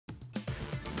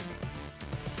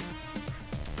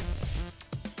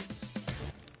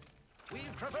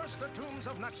traversed the tombs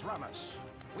of Naxxramas.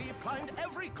 We've climbed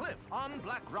every cliff on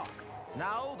Black Rock.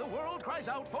 Now the world cries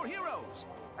out for heroes.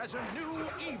 As a new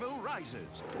evil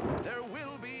rises, there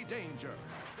will be danger.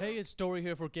 Hey, it's Dóri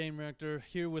here for Gamereactor,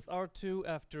 here with Arttu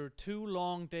after 2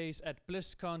 long days at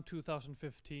Blizzcon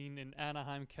 2015 in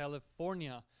Anaheim,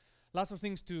 California. Lots of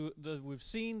things that we've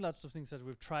seen, lots of things that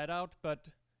we've tried out, but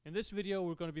in this video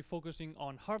we're going to be focusing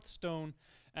on Hearthstone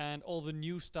and all the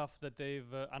new stuff that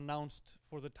they've announced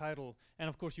for the title. And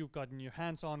of course you've gotten your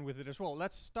hands on with it as well.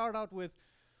 Let's start out with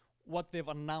what they've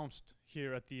announced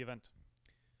here at the event.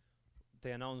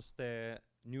 They announced the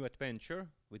new adventure,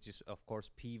 which is of course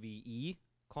PvE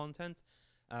content,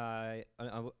 an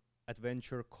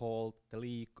adventure called the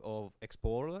League of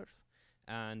Explorers,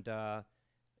 and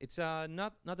it's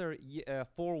another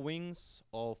 4 wings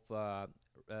of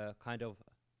kind of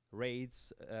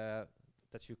raids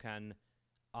that you can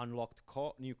unlock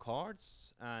new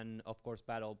cards and of course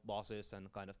battle bosses and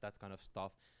that kind of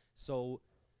stuff. So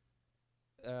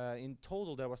in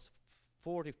total there was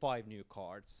 45 new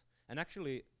cards, and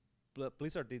actually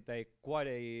Blizzard did quite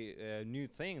a new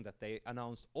thing that they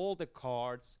announced all the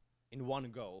cards in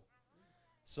one go.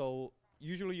 So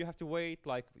usually you have to wait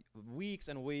like weeks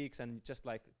and weeks, and just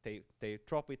like they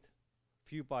drop it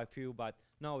few by few, but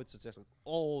now it's just like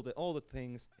all the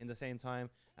things in the same time.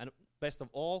 And best of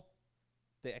all,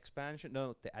 the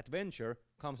adventure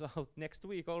comes out next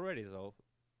week already, so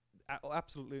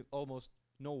absolutely almost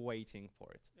no waiting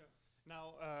for it. Yeah.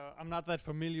 Now I'm not that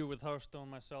familiar with Hearthstone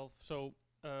myself, so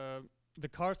the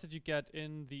cards that you get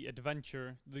in the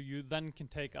adventure, you then can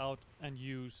take out and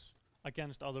use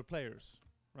against other players,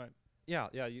 right? Yeah,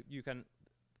 you can.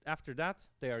 After that,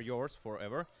 they are yours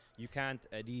forever. You can't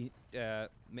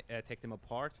take them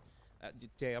apart.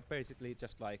 They are basically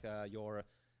just like your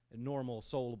normal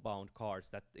soulbound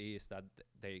cards. You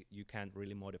can't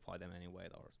really modify them anyway.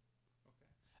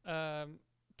 Okay.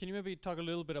 Can you maybe talk a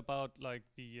little bit about like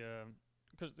the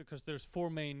because there's 4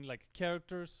 main like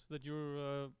characters that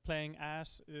you're playing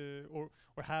as or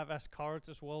have as cards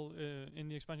as well in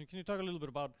the expansion. Can you talk a little bit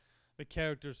about the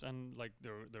characters and like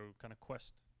their kind of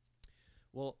quest?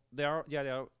 Well,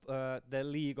 the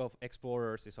League of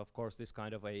Explorers is of course this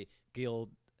kind of a guild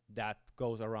that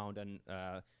goes around and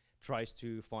tries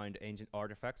to find ancient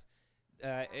artifacts.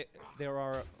 There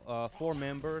are 4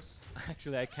 members.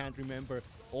 Actually, I can't remember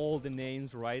all the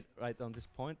names right on this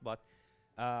point, but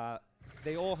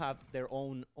they all have their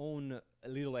own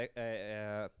little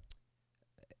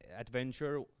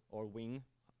adventure or wing,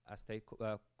 as they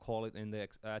call it in the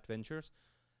adventures.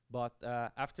 But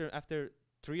after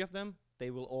 3 of them, they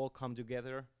will all come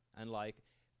together and like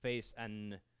face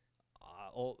an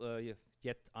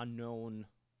yet unknown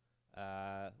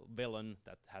villain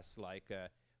that has like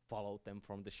followed them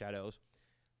from the shadows.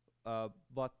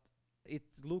 But it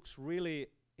looks really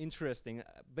interesting.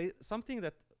 Something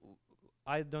that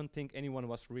I don't think anyone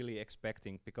was really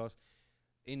expecting, because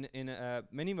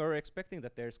many were expecting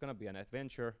that there's gonna be an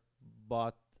adventure,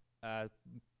 but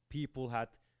people had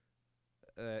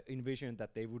envisioned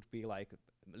that they would be like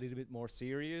a little bit more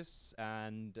serious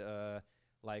and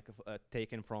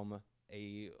taken from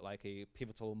a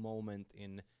pivotal moment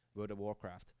in World of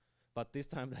Warcraft. But this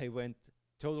time they went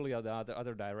totally the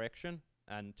other direction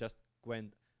and just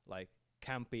went like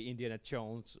campy Indiana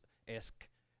Jones-esque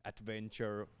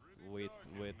adventure with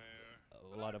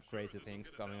a lot of crazy things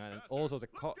coming on. And also the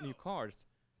new cards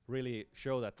really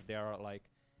show that there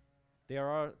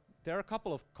are a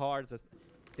couple of cards that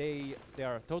they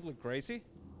are totally crazy,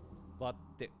 but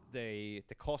the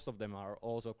cost of them are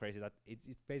also crazy. That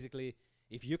it's basically,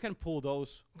 if you can pull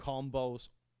those combos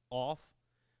off,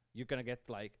 you're gonna get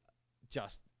like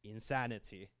just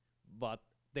insanity, but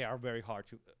they are very hard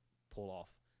to pull off.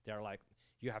 They are like,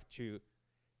 you have to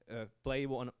play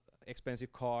one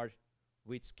expensive card,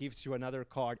 which gives you another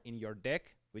card in your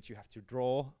deck, which you have to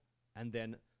draw, and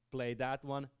then play that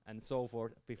one, and so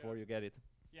forth, before you get it.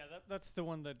 Yeah, that's the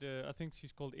one that I think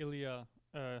she's called Ilya.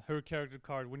 Her character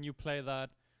card, when you play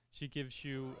that, she gives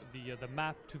you the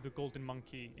map to the golden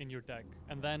monkey in your deck,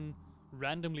 and then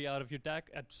randomly out of your deck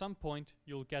at some point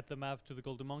you'll get the map to the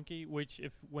golden monkey, which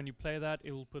when you play that,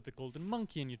 it will put the golden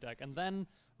monkey in your deck, and then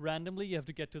randomly you have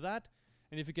to get to that,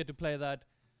 and if you get to play that,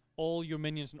 all your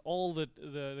minions and all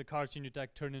the cards in your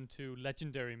deck turn into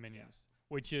legendary minions,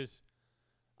 which is,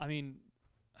 I mean,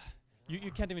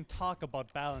 you can't even talk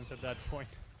about balance at that point.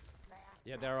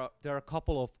 Yeah, there are a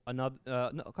couple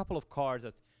of cards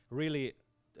that really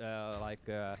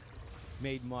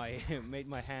made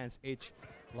my hands itch.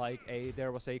 Like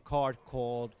there was a card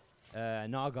called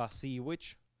Naga Sea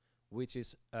Witch, which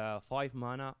is 5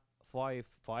 mana,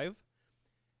 5/5.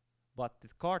 But the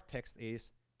card text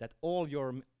is that all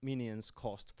your minions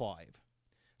cost 5.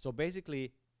 So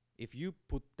basically, if you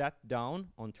put that down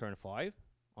on turn 5,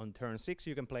 on turn 6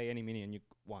 you can play any minion you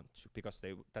want because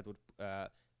that would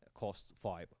cost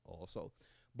 5 also.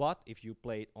 But if you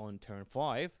play it on turn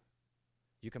 5,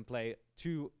 you can play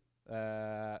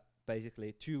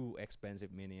basically two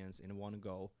expensive minions in one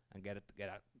go and get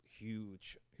a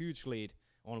huge lead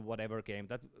on whatever game.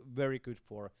 That's very good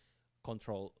for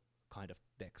control kind of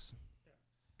decks.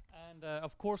 And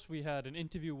of course, we had an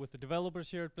interview with the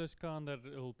developers here at BlizzCon that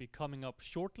will be coming up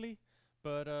shortly.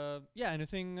 But yeah,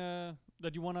 anything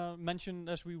that you want to mention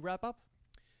as we wrap up?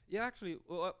 Yeah, actually,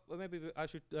 maybe I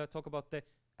should talk about the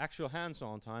actual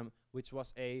hands-on time, which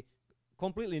was a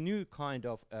completely new kind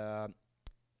of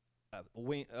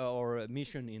wing or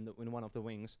mission in one of the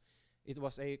wings. It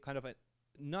was a kind of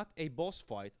not a boss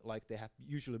fight like they have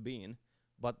usually been,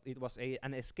 but it was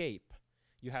an escape.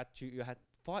 You had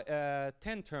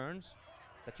 10 turns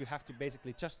that you have to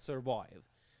basically just survive.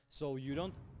 So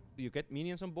you get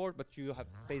minions on board, but you have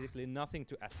basically nothing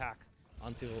to attack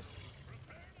until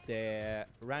the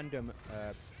random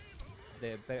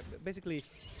basically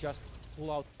just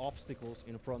pull out obstacles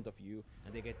in front of you,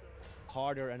 and they get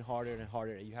harder and harder and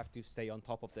harder. You have to stay on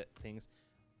top of the things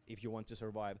if you want to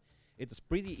survive. It was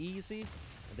pretty easy.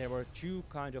 There were two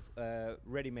kind of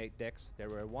ready-made decks. There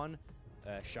were one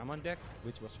shaman deck,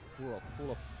 which was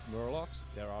full of murlocs.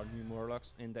 There are new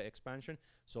murlocs in the expansion,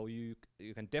 so you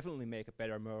can definitely make a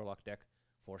better murloc deck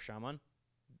for shaman.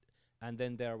 And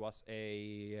then there was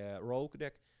a rogue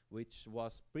deck, which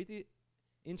was pretty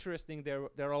interesting. There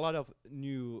are a lot of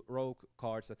new rogue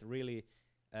cards that really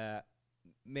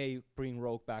may bring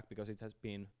rogue back, because it has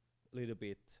been a little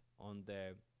bit on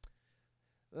the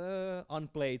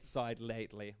unplayed side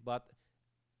lately. But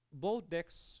both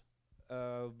decks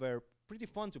were pretty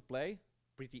fun to play,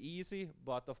 pretty easy,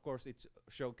 but of course it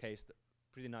showcased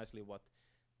pretty nicely what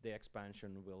the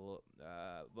expansion will,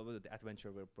 what the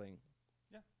adventure will bring.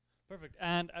 Yeah, perfect.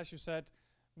 And as you said,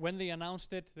 when they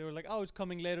announced it, they were like, "Oh, it's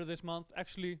coming later this month."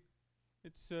 Actually,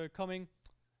 it's coming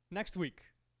next week.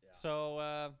 Yeah.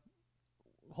 So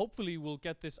hopefully we'll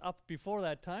get this up before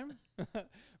that time.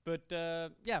 But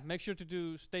yeah, make sure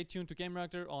to stay tuned to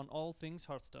Gamereactor on all things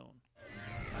Hearthstone.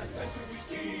 Adventure we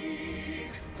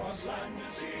seek, cross land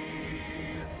and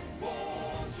sea,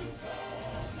 born to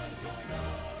come and join us.